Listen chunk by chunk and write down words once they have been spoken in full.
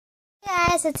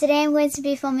Hi, so today I'm going to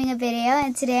be filming a video,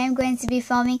 and today I'm going to be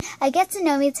filming a get to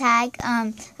know me tag.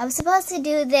 I was supposed to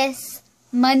do this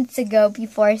months ago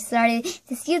before I started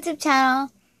this YouTube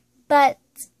channel, but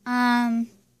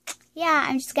yeah,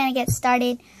 I'm just gonna get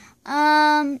started.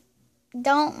 Don't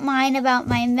mind about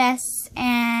my mess,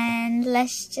 and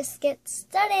let's just get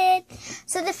started.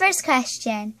 So the first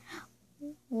question,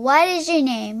 what is your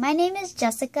name? My name is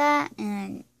Jessica,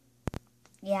 and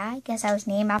yeah, I guess I was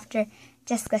named after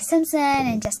Jessica Simpson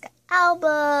and Jessica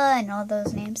Alba and all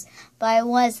those names, but I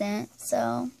wasn't,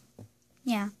 so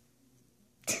yeah.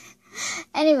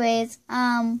 Anyways,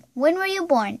 when were you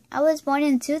born? I was born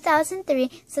in 2003,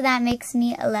 so that makes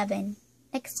me 11.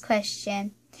 Next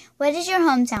question. What is your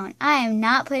hometown? I am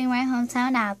not putting my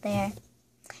hometown out there.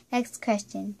 Next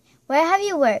question. Where have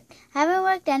you worked? I haven't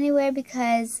worked anywhere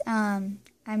because I'm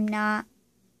not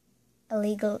a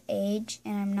legal age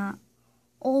and I'm not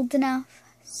old enough.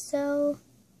 So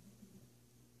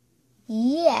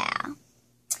yeah.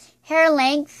 Hair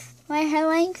length. My hair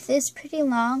length is pretty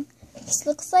long. This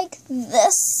looks like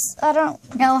this. I don't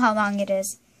know how long it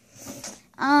is.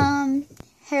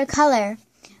 Hair color.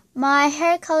 My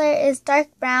hair color is dark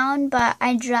brown, but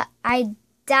I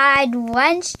dyed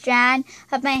one strand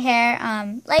of my hair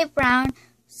light brown.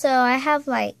 So I have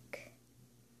like,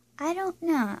 I don't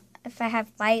know if I have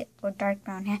light or dark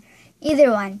brown hair.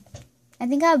 Either one. I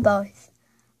think I have both.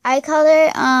 Eye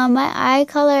color, my eye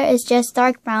color is just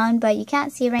dark brown, but you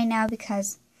can't see it right now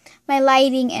because my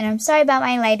lighting, and I'm sorry about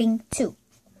my lighting too.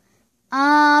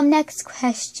 Next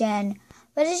question.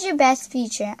 What is your best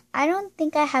feature? I don't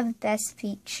think I have a best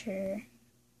feature.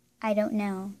 I don't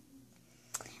know.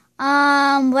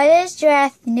 What is your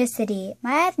ethnicity?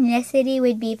 My ethnicity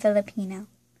would be Filipino.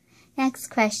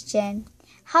 Next question.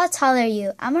 How tall are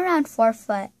you? I'm around 4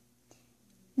 foot.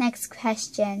 Next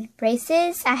question.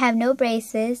 Braces? I have no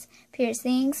braces.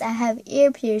 Piercings? I have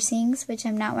ear piercings, which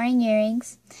I'm not wearing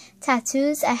earrings.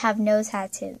 Tattoos? I have no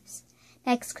tattoos.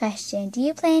 Next question. Do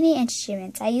you play any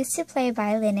instruments? I used to play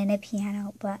violin and a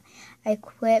piano, but I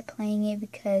quit playing it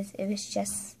because it was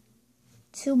just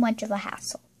too much of a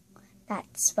hassle.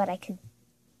 That's what I could,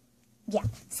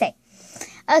 say.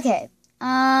 Okay.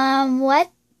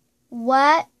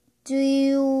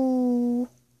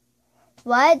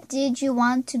 What did you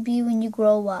want to be when you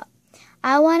grow up?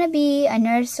 I want to be a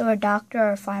nurse or a doctor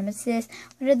or a pharmacist.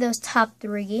 What are those top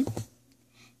 3?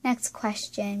 Next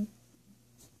question.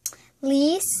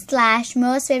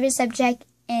 Least/most favorite subject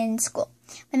in school.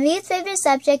 My least favorite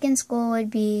subject in school would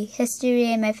be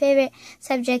history, and my favorite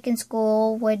subject in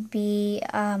school would be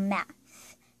math.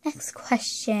 Next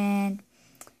question.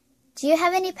 Do you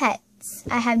have any pets?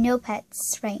 I have no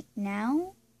pets right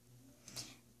now.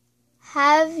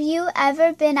 Have you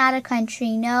ever been out of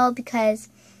country? No, because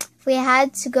if we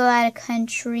had to go out of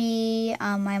country,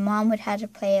 my mom would have to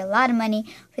pay a lot of money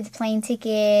for the plane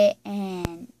ticket,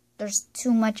 and there's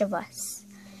too much of us.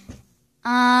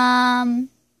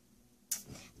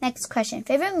 Next question.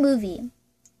 Favorite movie?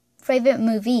 Favorite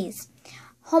movies?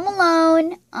 Home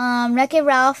Alone, Wreck-It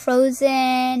Ralph,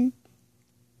 Frozen,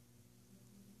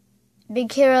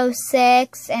 Big Hero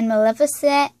 6, and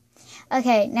Maleficent.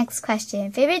 Okay, next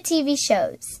question. Favorite TV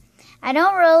shows? I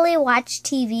don't really watch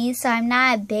TV, so I'm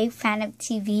not a big fan of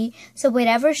TV. So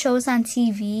whatever shows on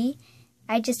TV,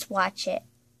 I just watch it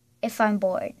if I'm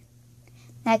bored.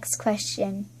 Next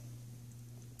question.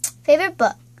 Favorite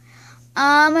book?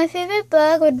 My favorite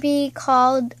book would be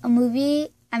called a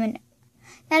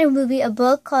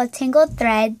book called Tangled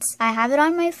Threads. I have it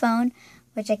on my phone,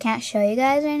 which I can't show you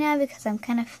guys right now because I'm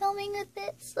kind of filming with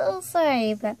it, so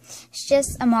sorry, but it's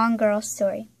just a Hmong girl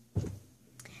story.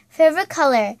 Favorite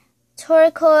color?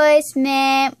 Turquoise,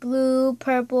 mint, blue,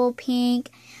 purple,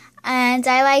 pink, and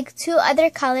I like 2 other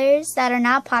colors that are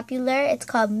not popular. It's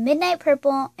called Midnight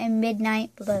Purple and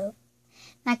Midnight Blue.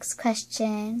 Next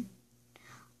question.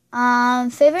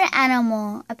 Favorite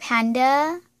animal? A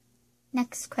panda.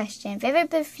 Next question. Favorite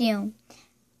perfume?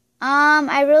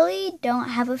 I really don't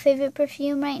have a favorite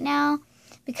perfume right now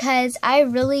because I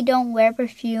really don't wear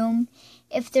perfume.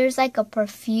 If there's like a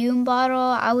perfume bottle,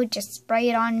 I would just spray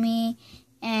it on me,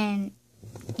 and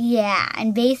yeah,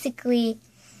 and basically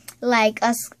like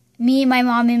me, my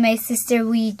mom, and my sister,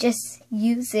 we just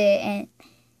use it, and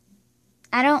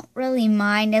I don't really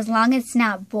mind as long as it's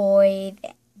not boy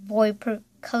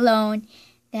cologne,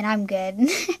 then I'm good.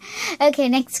 Okay,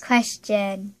 next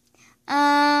question.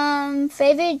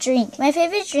 Favorite drink? My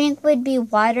favorite drink would be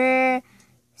water,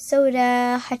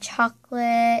 soda, hot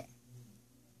chocolate,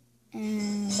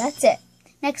 and that's it.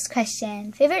 Next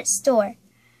question. Favorite store?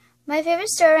 My favorite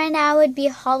store right now would be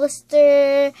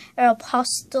Hollister,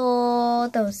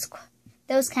 Aeropostale,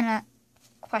 those kind of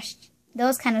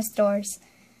those kind of stores.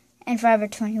 And Forever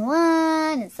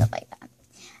 21 and stuff like that.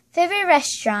 Favorite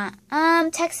restaurant?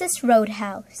 Texas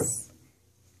Roadhouse.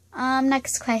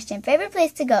 Next question. Favorite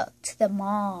place to go? To the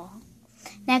mall.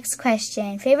 Next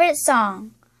question. Favorite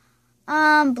song?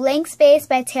 Blank Space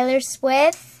by Taylor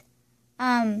Swift.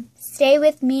 Stay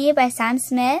With Me by Sam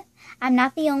Smith. I'm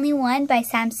Not the Only One by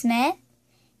Sam Smith.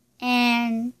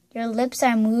 And Your Lips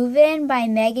Are Moving by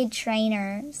Meghan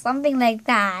Trainor. Something like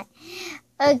that.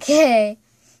 Okay.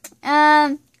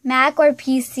 Mac or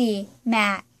PC?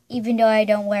 Mac. Even though I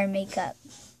don't wear makeup.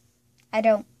 I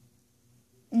don't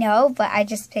know, but I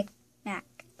just picked Mac.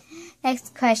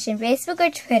 Next question. Facebook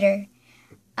or Twitter?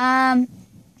 I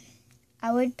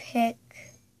would pick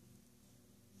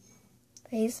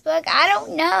Facebook. I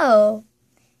don't know.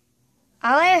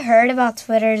 All I heard about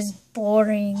Twitter is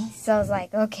boring. So I was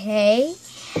like, okay.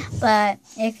 But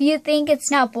if you think it's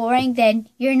not boring, then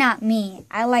you're not me.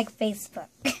 I like Facebook.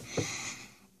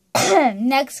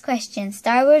 Next question.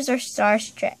 Star Wars or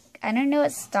Starstruck? I don't know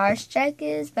what Starstruck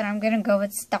is, but I'm going to go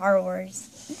with Star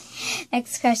Wars.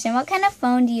 Next question. What kind of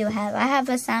phone do you have? I have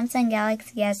a Samsung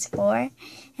Galaxy S4,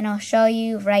 and I'll show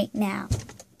you right now.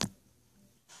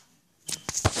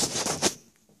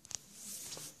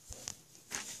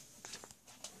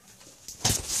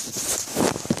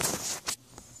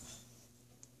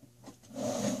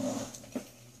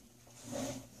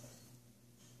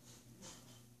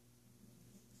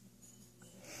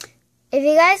 If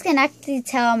you guys can actually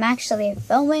tell, I'm actually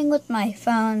filming with my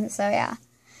phone, so yeah.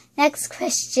 Next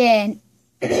question.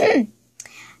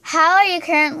 How are you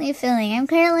currently feeling? I'm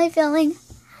currently feeling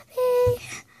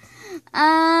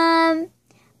happy.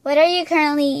 What are you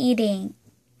currently eating?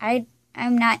 I'm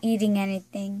not eating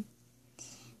anything.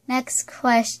 Next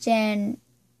question.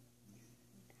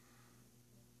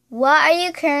 What are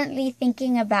you currently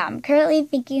thinking about? I'm currently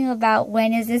thinking about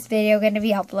when is this video going to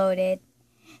be uploaded.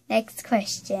 Next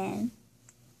question.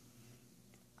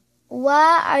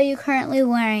 What are you currently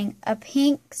wearing? A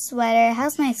pink sweater. It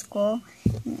has my school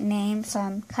name, so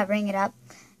I'm covering it up.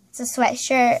 It's a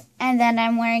sweatshirt, and then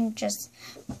I'm wearing just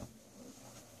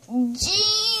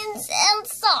jeans and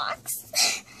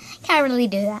socks. Can't really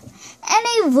do that.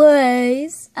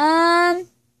 Anyways,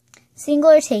 single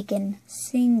or taken?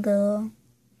 Single.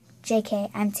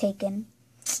 JK, I'm taken.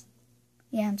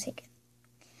 Yeah, I'm taken.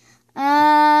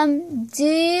 Do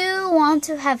you want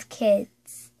to have kids?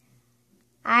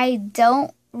 I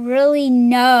don't really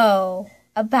know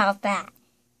about that.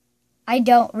 I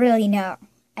don't really know.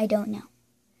 I don't know.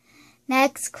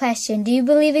 Next question. Do you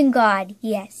believe in God?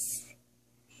 Yes.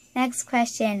 Next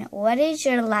question. What is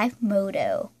your life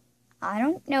motto? I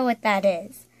don't know what that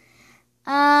is.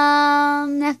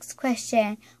 Next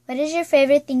question. What is your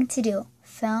favorite thing to do?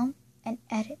 Film and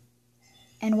edit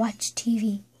and watch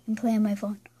TV and play on my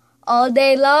phone all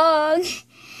day long.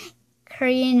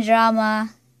 Korean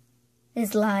drama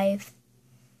is life.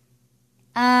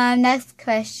 Next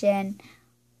question.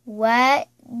 What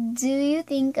do you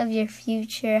think of your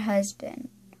future husband?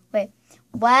 Wait,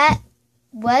 what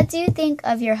do you think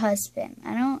of your husband?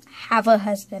 I don't have a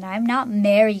husband. I'm not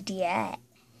married yet.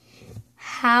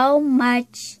 How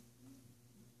much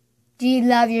do you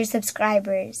love your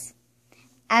subscribers?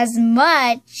 As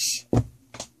much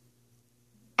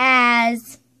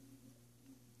as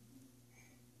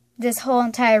this whole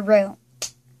entire room.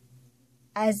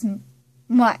 As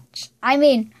much. I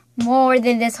mean, more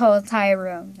than this whole entire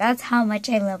room. That's how much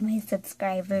I love my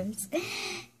subscribers.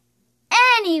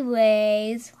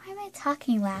 Anyways, why am I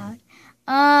talking loud?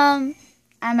 I'm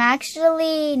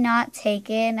actually not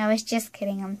taken. I was just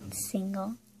kidding. I'm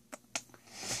single.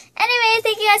 Anyways,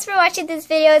 thank you guys for watching this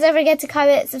video. Don't forget to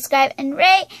comment, subscribe, and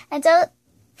rate. And don't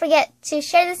forget to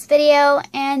share this video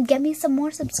and get me some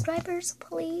more subscribers,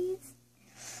 please.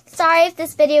 Sorry if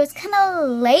this video is kind of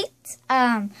late.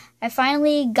 I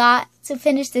finally got to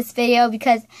finish this video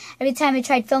because every time I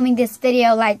tried filming this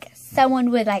video, like,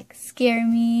 someone would, like, scare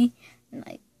me.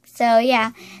 Like, so,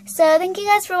 yeah. So, thank you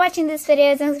guys for watching this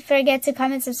video. Don't forget to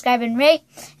comment, subscribe, and rate.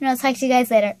 And I'll talk to you guys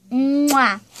later.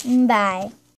 Mwah. Bye.